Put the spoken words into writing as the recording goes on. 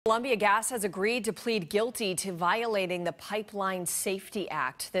Columbia Gas has agreed to plead guilty to violating the Pipeline Safety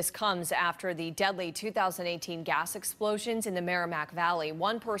Act. This comes after the deadly 2018 gas explosions in the Merrimack Valley.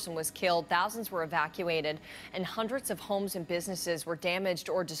 One person was killed, thousands were evacuated, and hundreds of homes and businesses were damaged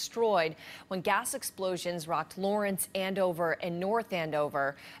or destroyed when gas explosions rocked Lawrence, Andover, and North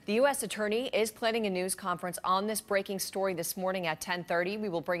Andover. The U.S. Attorney is planning a news conference on this breaking story this morning at 10:30. We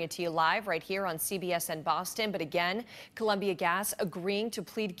will bring it to you live right here on CBS in Boston. But again, Columbia Gas agreeing to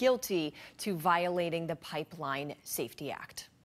plead guilty to violating the Pipeline Safety Act.